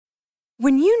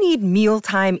When you need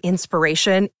mealtime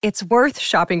inspiration, it's worth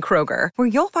shopping Kroger, where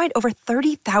you'll find over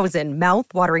 30,000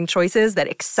 mouth-watering choices that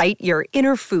excite your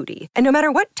inner foodie. And no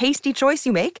matter what tasty choice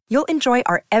you make, you'll enjoy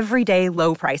our everyday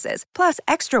low prices, plus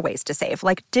extra ways to save,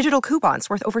 like digital coupons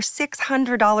worth over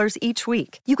 $600 each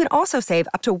week. You can also save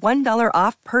up to $1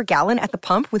 off per gallon at the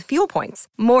pump with fuel points.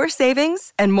 More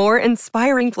savings and more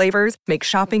inspiring flavors make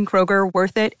shopping Kroger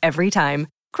worth it every time.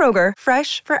 Kroger,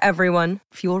 fresh for everyone.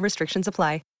 Fuel restrictions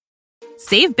apply.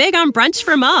 Save big on brunch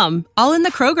for mom, all in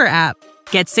the Kroger app.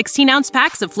 Get 16-ounce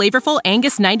packs of flavorful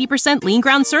Angus 90% lean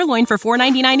ground sirloin for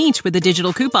 $4.99 each with a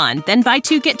digital coupon. Then buy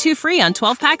 2, get 2 free on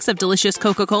 12 packs of delicious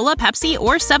Coca-Cola, Pepsi,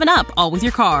 or 7-Up, all with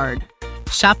your card.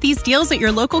 Shop these deals at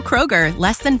your local Kroger,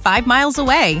 less than 5 miles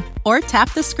away. Or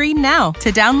tap the screen now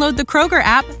to download the Kroger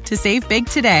app to save big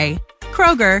today.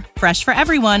 Kroger, fresh for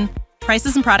everyone.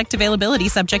 Prices and product availability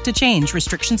subject to change.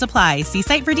 Restrictions apply. See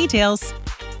site for details.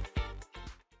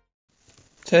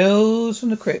 Tales from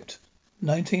the Crypt,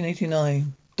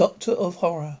 1989. Doctor of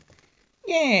Horror.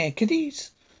 Yeah,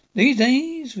 kiddies. These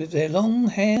days, with their long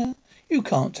hair, you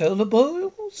can't tell the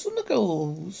boys from the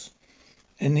girls.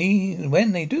 And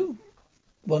when they do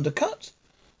want a cut,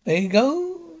 they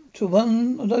go to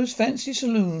one of those fancy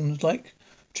saloons like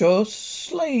Joss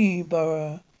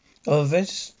Slayborough or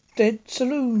Vested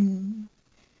Saloon.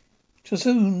 So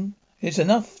soon, it's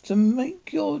enough to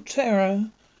make your hair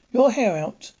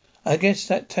out. I guess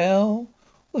that towel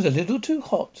was a little too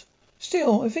hot.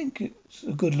 Still, I think it's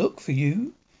a good look for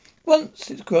you. Once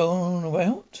it's grown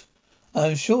out,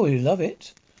 I'm sure you'll love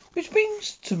it. Which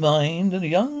brings to mind the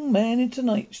young man in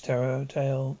tonight's terror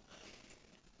tale.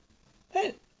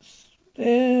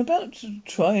 They're about to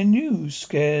try a new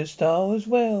scare style as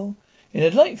well, in a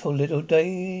delightful little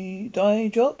dye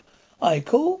job I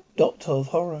call Doctor of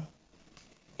Horror.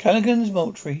 Callaghan's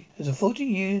Moultrie has a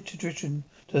 40-year tradition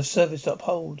to the service to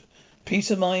uphold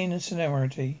peace of mind and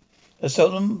serenity. A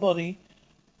stolen body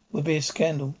would be a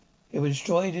scandal. It would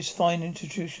destroy this fine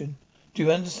institution. Do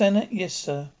you understand that? Yes,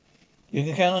 sir. You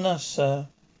can count on us, sir.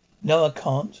 No, I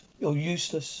can't. You're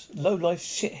useless, low-life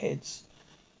shitheads.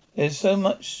 There's so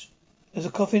much as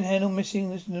a coffin handle missing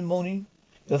this in the morning.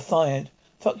 You're fired.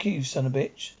 Fuck you, son of a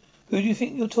bitch. Who do you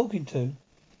think you're talking to?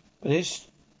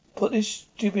 Put this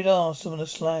stupid ass on a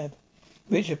slab.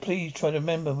 Richard, please try to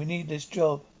remember. We need this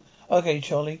job. Okay,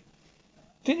 Charlie.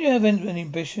 Didn't you have any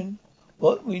ambition?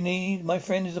 What we need, my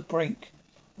friend, is a break.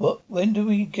 When do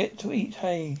we get to eat?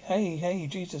 Hey,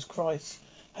 Jesus Christ.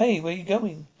 Hey, where you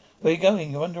going?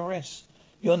 You're under arrest.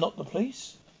 You're not the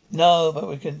police? No, but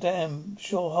we can damn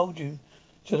sure hold you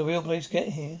till the real police get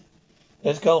here.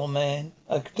 Let's go on, man.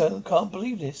 I can't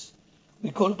believe this.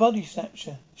 We call a body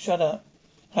snatcher. Shut up.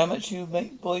 How much you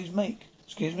boys make?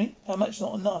 Excuse me? How much?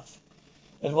 Not enough.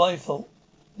 That's my fault.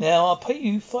 Now I'll pay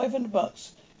you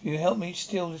 $500 if you help me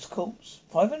steal this corpse.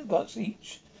 $500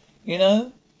 each. You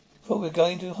know? Thought we were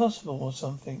going to the hospital or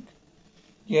something.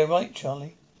 Yeah, right,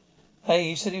 Charlie. Hey,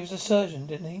 he said he was a surgeon,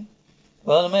 didn't he?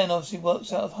 Well, the man obviously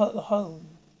works out of the home.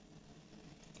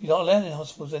 You're not allowed in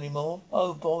hospitals anymore.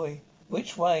 Oh boy.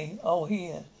 Which way? Oh,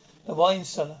 here. The wine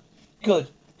cellar. Good.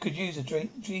 Could use a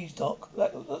drink. Geez, Doc.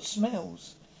 That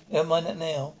smells. Never mind that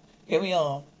now. Here we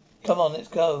are. Come on, let's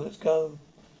go.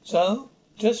 So,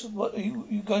 just what are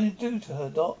you going to do to her,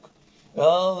 Doc?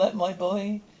 Well, that, my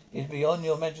boy, is beyond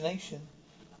your imagination.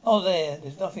 Oh,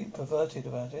 there's nothing perverted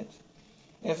about it.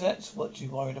 If that's what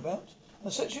you're worried about.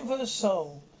 I'm searching for the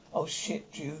soul. Oh,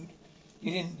 shit, Jude.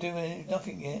 You didn't do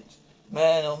nothing yet.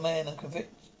 Man, oh man, I'm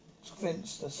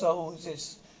convinced the soul is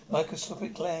this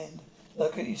microscopic gland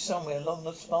located somewhere along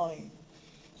the spine.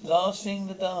 It's the last thing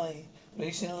to die,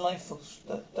 releasing a life force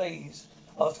days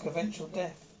after conventional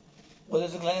death. What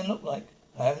does the gland look like?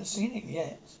 I haven't seen it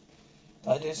yet.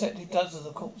 I dissected dozens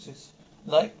of corpses,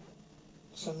 like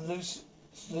some loose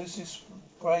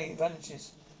spray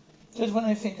vanishes. Just when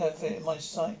I think I've it in my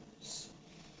sights.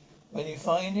 When you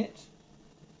find it,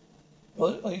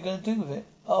 what are you going to do with it?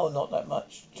 Oh, not that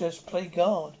much. Just play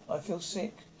guard. I feel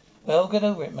sick. Well, get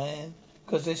over it, man.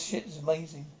 Because this shit is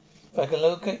amazing. If I can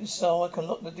locate the soul, I can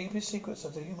lock the deepest secrets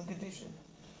of the human condition.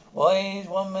 Why is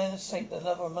one man a saint,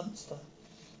 another a monster?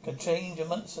 Can change a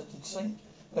monster to saint,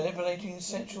 manipulating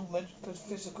essential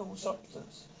physical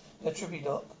substance. The trippy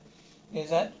Doc.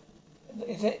 Is that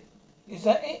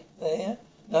it there?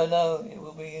 No, it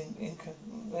will be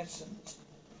incandescent.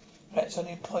 Perhaps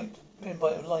only a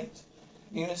pinpoint of light.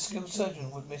 Even a skilled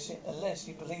surgeon would miss it unless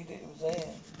he believed it was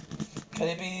there. Can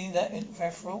it be that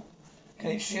ephemeral?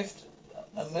 Can it shift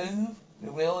and move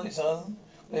with will of its own?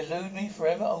 Will it elude me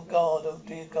forever? Oh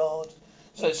dear God.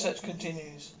 So the search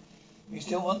continues. You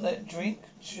still want that drink?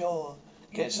 Sure.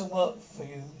 Get some work for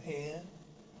you here.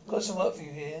 Got Got some work for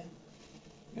you here.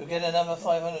 You'll get another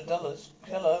 $500.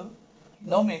 Hello.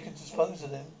 Normally I can dispose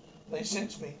of them, but it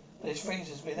suits me. But his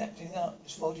freezer's been acting up.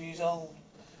 It's 40 years old.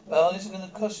 Well, this is going to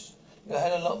cost you a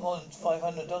hell of a lot more than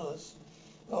 $500.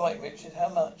 All right, Richard, how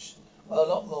much? Well, a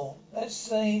lot more. Let's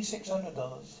say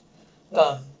 $600.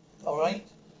 Done. All right?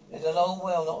 There's an old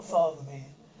well not far from here.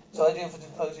 It's ideal for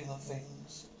disposing of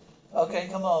things. Okay,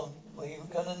 come on. We're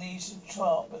going to need some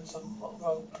tarp and some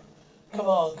rope. Come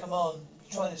on.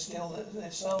 You're trying to steal their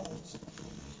souls.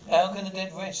 How can the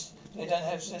dead rest? They don't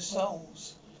have their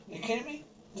souls. Are you kidding me?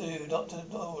 Dude, Dr.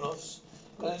 Orloff's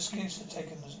got an excuse for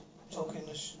taking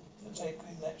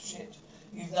that shit.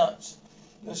 You nuts.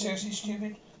 You're seriously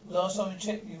stupid? Last time I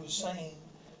checked, you were sane.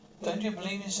 Don't you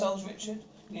believe in souls, Richard?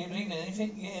 Do you believe in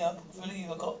anything? Yeah, I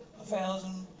believe I got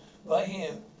 $1,000 right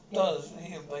here. Dollars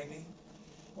here, baby.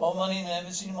 More money than I've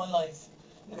ever seen in my life.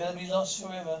 They're going to be lost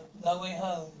forever. No way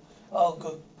home. Oh,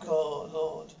 good God,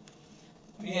 Lord.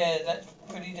 Yeah, that's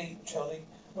pretty deep, Charlie.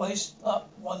 Hoist up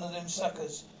one of them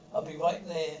suckers. I'll be right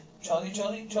there. Charlie,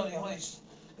 hoist.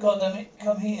 God damn it,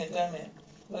 come here, damn it.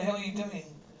 What the hell are you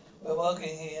doing? We're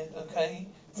working here, okay?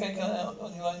 Figure it out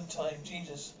on your own time,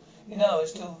 Jesus. You know, I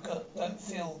still don't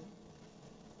feel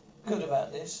good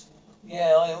about this.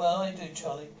 Yeah, I do,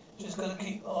 Charlie. Just got to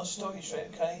keep our story straight,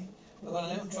 okay? We got a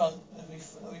little drunk and we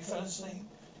fell asleep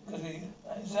because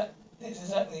it's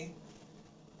exactly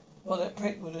what that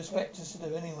prick would expect us to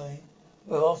do anyway.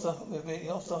 We're off the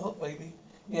hook, baby.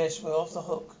 Yes, we're off the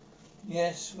hook.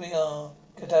 Yes, we are.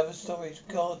 Cadaver storage.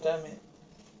 God damn it.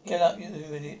 Get up, you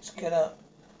idiots. Get up.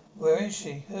 Where is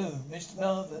she? Who? Mr.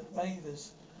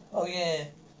 Mavers. Oh, yeah.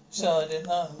 Sir, I didn't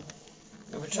know.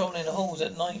 You're patrolling the halls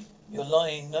at night. You're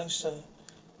lying. No, sir.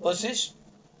 What's this?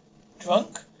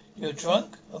 Drunk? You're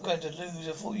drunk? I'm going to lose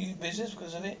a 40 business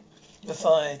because of it. You're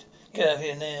fired. Get out of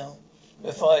here now.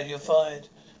 We're fired. You're fired.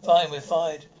 Fine, we're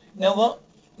fired. You know what?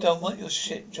 Don't want your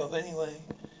shit job anyway.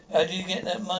 How do you get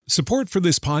that money? Support for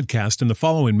this podcast and the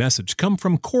following message come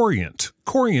from Corient.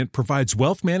 Corient provides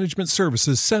wealth management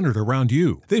services centered around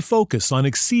you. They focus on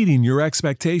exceeding your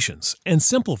expectations and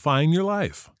simplifying your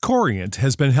life. Corient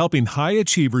has been helping high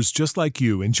achievers just like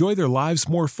you enjoy their lives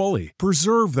more fully,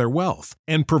 preserve their wealth,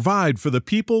 and provide for the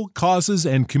people, causes,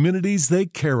 and communities they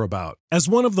care about. As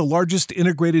one of the largest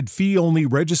integrated fee-only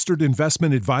registered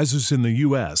investment advisors in the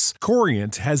U.S.,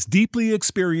 Corient has deeply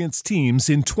experienced teams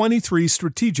in 23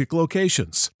 strategic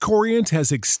locations. Corient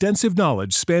has extensive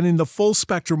knowledge spanning the full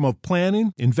spectrum of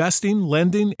planning, investing,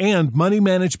 lending, and money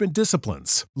management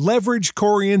disciplines. Leverage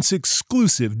Corient's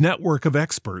exclusive network of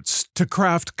experts to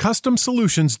craft custom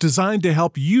solutions designed to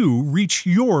help you reach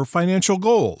your financial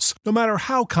goals, no matter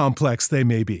how complex they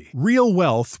may be. Real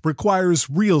wealth requires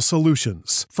real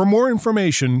solutions. For more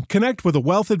information, connect with a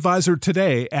wealth advisor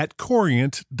today at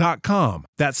Corient.com.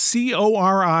 That's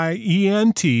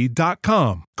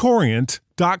Corient.com.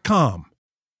 Corient.com.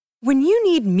 When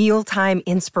you need mealtime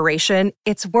inspiration,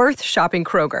 it's worth shopping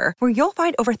Kroger, where you'll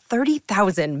find over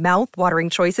 30,000 mouth-watering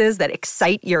choices that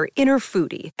excite your inner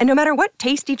foodie. And no matter what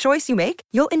tasty choice you make,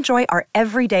 you'll enjoy our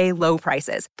everyday low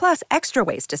prices, plus extra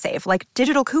ways to save, like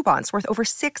digital coupons worth over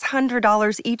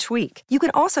 $600 each week. You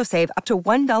can also save up to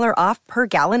 $1 off per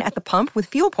gallon at the pump with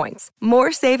fuel points.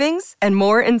 More savings and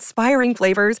more inspiring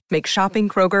flavors make shopping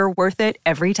Kroger worth it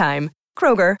every time.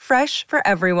 Kroger, fresh for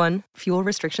everyone. Fuel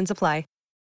restrictions apply.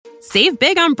 Save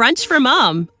big on brunch for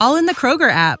mom, all in the Kroger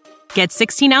app. Get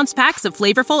 16-ounce packs of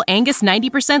flavorful Angus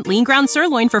 90% lean ground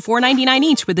sirloin for $4.99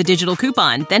 each with a digital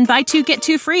coupon. Then buy 2, get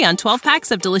 2 free on 12 packs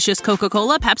of delicious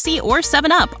Coca-Cola, Pepsi, or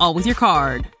 7-Up, all with your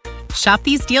card. Shop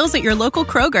these deals at your local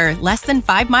Kroger, less than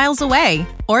 5 miles away.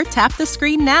 Or tap the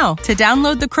screen now to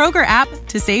download the Kroger app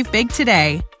to save big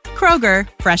today. Kroger,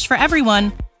 fresh for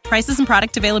everyone. Prices and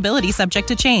product availability subject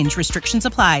to change. Restrictions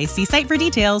apply. See site for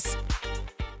details.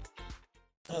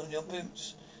 On your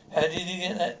boots. How did you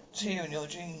get that tear in your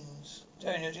jeans?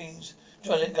 Tear in your jeans.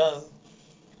 Try to let go.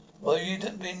 What have you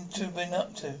been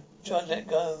up to? Try to let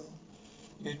go.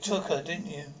 You took her, didn't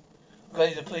you? Go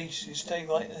to the police. You stay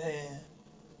right there.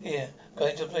 Here.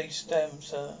 Go to the police. Damn,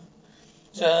 sir.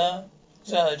 Sir,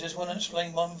 I just want to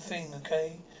explain one thing,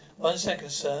 okay? 1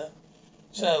 second, sir.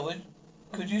 Sir,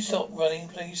 could you stop running,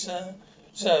 please, sir?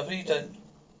 Sir, please don't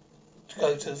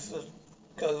go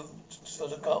for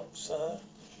the cops, sir.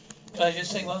 Can I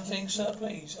just say one thing, sir,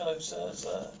 please? Hello, sir.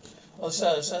 Oh,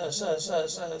 sir.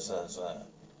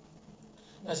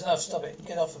 That's enough. Stop it.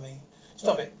 Get off of me.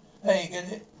 Stop it. Hey,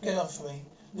 get off of me.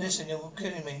 Listen, you're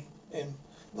killing me.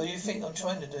 What do you think I'm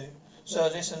trying to do? Sir,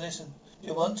 listen. Do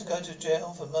you want to go to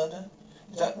jail for murder?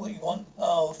 Is that what you want?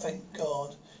 Oh, thank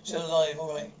God. Still alive,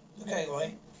 all right. Okay,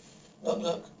 right.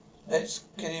 Look. Let's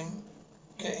get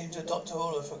get him to Dr.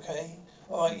 Olaf, okay?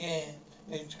 Alright, yeah.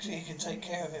 He can take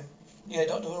care of him. Yeah,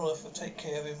 Dr. Olaf will take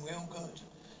care of him real good.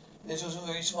 This wasn't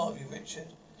very smart of you, Richard.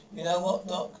 You know what,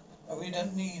 Doc? I really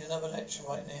don't need another lecture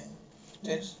right now.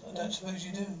 I don't suppose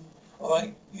you do.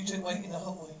 Alright, you two wait in the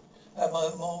hallway. I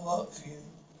have more work for you.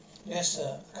 Yes,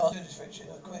 sir. I can't do this, Richard.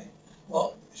 I quit.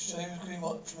 What? Security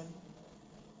watchman?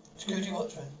 Security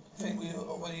watchman. I think we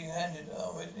already handed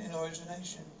in our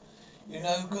resignation. You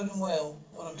know good and well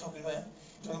what I'm talking about.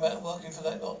 Talking about working for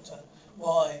that doctor.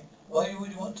 Why? Why you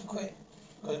really want to quit?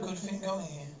 Got a good thing going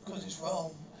here. Because it's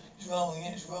wrong. It's wrong,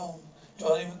 yeah, it's wrong.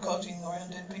 Charlie recording around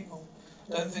dead people.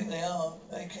 Don't think they are.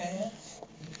 They care?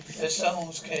 Their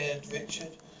souls cared,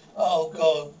 Richard. Oh,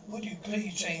 God, would you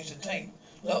please change the tape?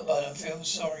 Look, bud, I feel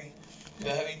sorry.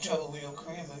 You're having trouble with your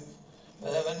career move.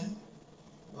 But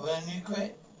when you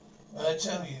quit, when I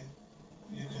tell you,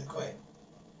 you can quit.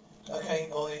 Okay,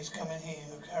 boys, come in here.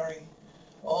 Hurry.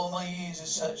 All my years of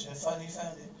searching, I finally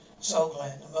found it. Soul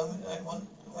gland. The moment I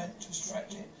went to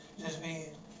extract it, it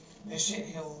disappeared. This shit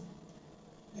heal.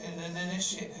 And then this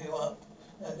shit heal up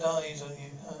and dies on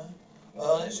you, huh?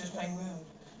 Well, that's just plain rude.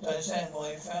 Don't understand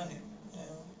why you found it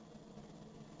now.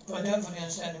 But I don't fully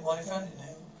understand why you found it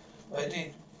now. But I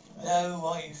did. I know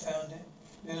why you found it.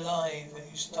 You were alive when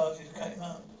you started to cut him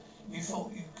up. You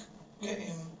thought you could get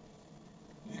him.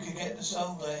 You could get the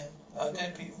soul gland out of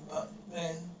dead people, but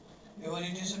then you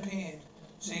already disappeared.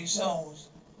 See, souls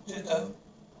just don't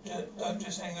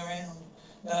just hang around.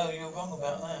 No, you're wrong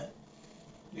about that.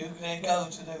 You can go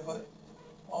to the reward.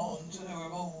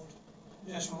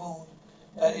 Just reward.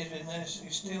 That is unless you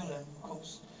steal them, of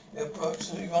course. You're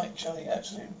absolutely right, Charlie.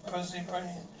 Absolutely, perfectly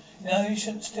brilliant. You know, you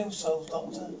shouldn't steal souls,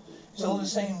 Doctor. It's all the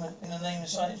same in the name of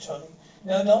science, Charlie. You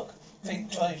know, Doc, I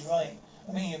think Charlie's right.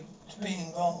 I mean, you're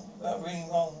being wrong, about being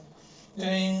wrong.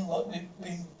 Doing what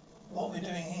we're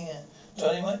doing here.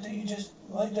 Charlie, why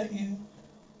don't you?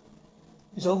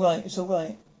 It's all right.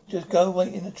 Just go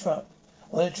wait in the truck.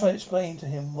 I want to try to explain to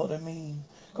him what I mean.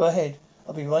 Go ahead.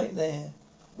 I'll be right there.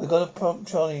 We've got a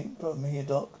problem here,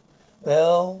 Doc.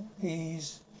 Well,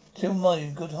 he's simple-minded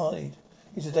and good-hearted.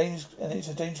 It's a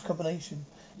dangerous combination.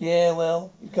 Yeah,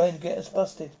 well, he's going to get us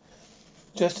busted.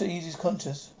 Just to ease his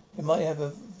conscience, he might have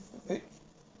a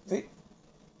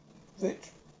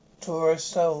vitreous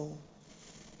soul.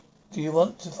 Do you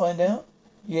want to find out?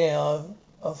 Yeah,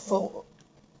 I thought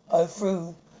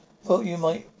you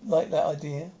might like that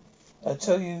idea. I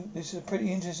tell you, this is a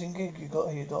pretty interesting gig you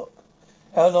got here, Doc.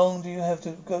 How long do you have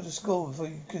to go to school before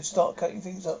you can start cutting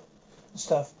things up and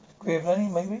stuff? Career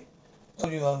planning, maybe?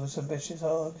 Told you I was ambitious.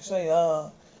 Oh, I say,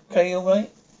 okay, all right.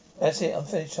 That's it. I'm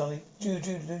finished, Charlie. Jude,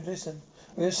 listen.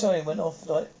 We're sorry I went off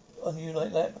on you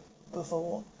like that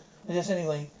before. But just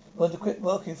anyway, you want to quit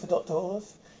working for Dr.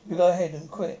 Olaf? You go ahead and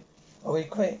quit. Or we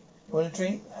quit. You want a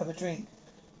drink? Have a drink.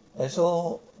 That's not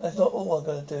all I'm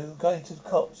going to do. I'm going to the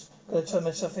cops. I'm going to turn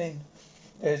myself in.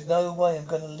 There's no way I'm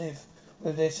going to live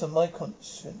with this on my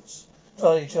conscience.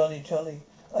 Charlie.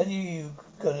 I knew you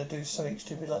were going to do something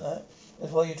stupid like that.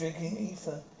 That's why you're drinking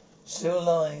ether. Still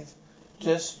alive.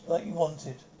 Just like you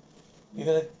wanted. You're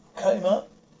going to cut him up?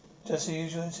 Just the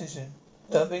usual incision.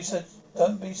 Don't be so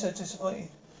disappointed.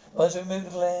 Once you remove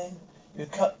the gland, you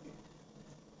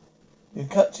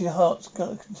cut to your heart's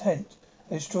content.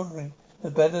 Extraordinary. The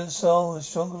better the soul, the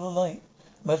stronger the light.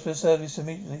 Must be of service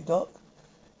immediately, Doc.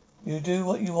 You do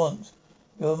what you want.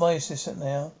 You're my assistant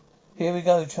now. Here we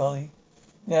go, Charlie.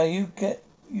 Now you'll get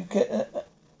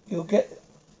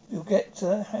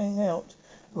to hang out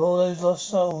with all those lost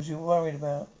souls you were worried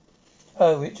about.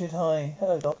 Hello, Richard. Hi.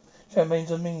 Hello, Doc.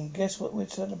 Champagne's on me. Guess what we're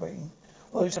celebrating?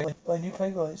 What are we celebrating? My new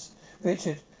pay rise.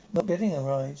 Richard, not getting a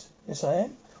rise. Yes, I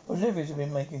am. What deliveries have you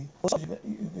been making? What have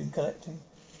you been collecting?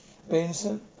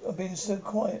 I've been so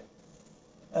quiet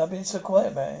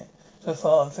about it. So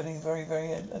far, I'm feeling very,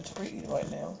 very antiquated right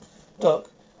now. Doc,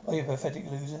 are you a pathetic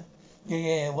loser?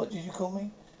 Yeah. What did you call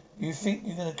me? You think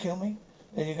you're gonna kill me?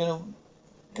 Then you're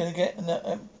gonna get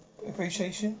an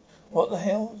appreciation? What the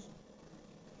hell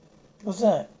was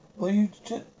that? What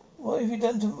have you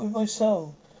done with my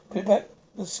soul? Put it back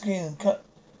the skin and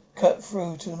cut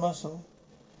through to the muscle.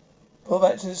 Pull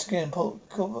back to the skin and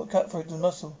cut through to the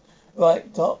muscle.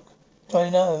 Right, Doc.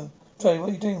 Charlie, no. Charlie, what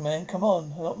are you doing, man? Come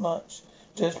on. Not much.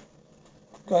 Just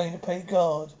going to pay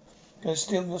guard. Going to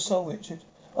steal your soul, Richard.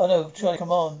 I know. Charlie,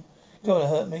 come on. You don't want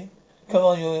to hurt me. Come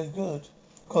on, you're good.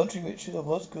 Contrary, Richard, I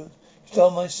was good. You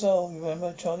stole my soul, you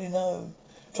remember? Charlie, no.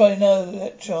 Charlie, no,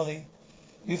 that Charlie.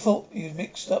 You thought you'd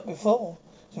mixed up before.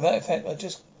 As a matter of fact, I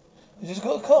just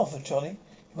got a call from Charlie.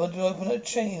 He wanted to open a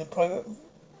chain of private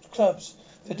clubs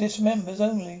for dismembers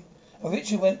only. And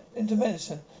Richard went into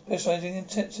medicine, specializing in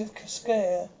intensive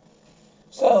care.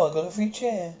 So I got a free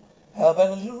chair. How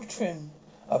about a little trim?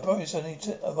 I promise I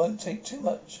won't take too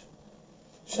much.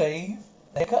 Shave,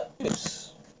 haircut, juice.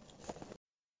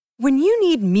 When you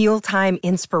need mealtime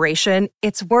inspiration,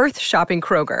 it's worth shopping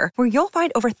Kroger, where you'll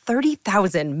find over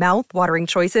 30,000 mouth-watering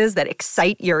choices that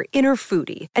excite your inner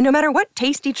foodie. And no matter what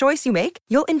tasty choice you make,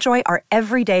 you'll enjoy our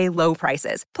everyday low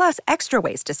prices, plus extra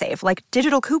ways to save, like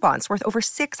digital coupons worth over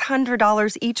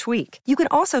 $600 each week. You can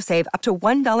also save up to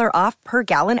 $1 off per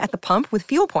gallon at the pump with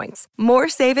fuel points. More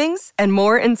savings and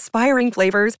more inspiring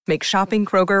flavors make shopping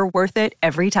Kroger worth it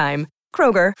every time.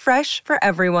 Kroger, fresh for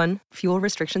everyone. Fuel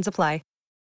restrictions apply.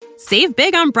 Save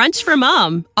big on brunch for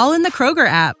mom, all in the Kroger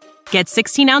app. Get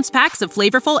 16-ounce packs of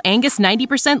flavorful Angus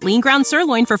 90% lean ground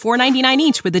sirloin for $4.99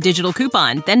 each with a digital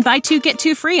coupon. Then buy 2, get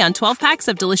 2 free on 12 packs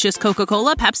of delicious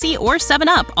Coca-Cola, Pepsi, or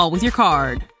 7-Up, all with your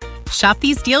card. Shop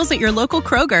these deals at your local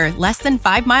Kroger, less than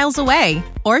 5 miles away.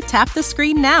 Or tap the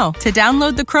screen now to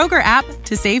download the Kroger app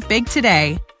to save big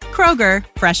today. Kroger,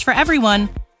 fresh for everyone.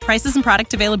 Prices and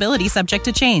product availability subject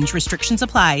to change. Restrictions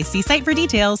apply. See site for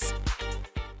details.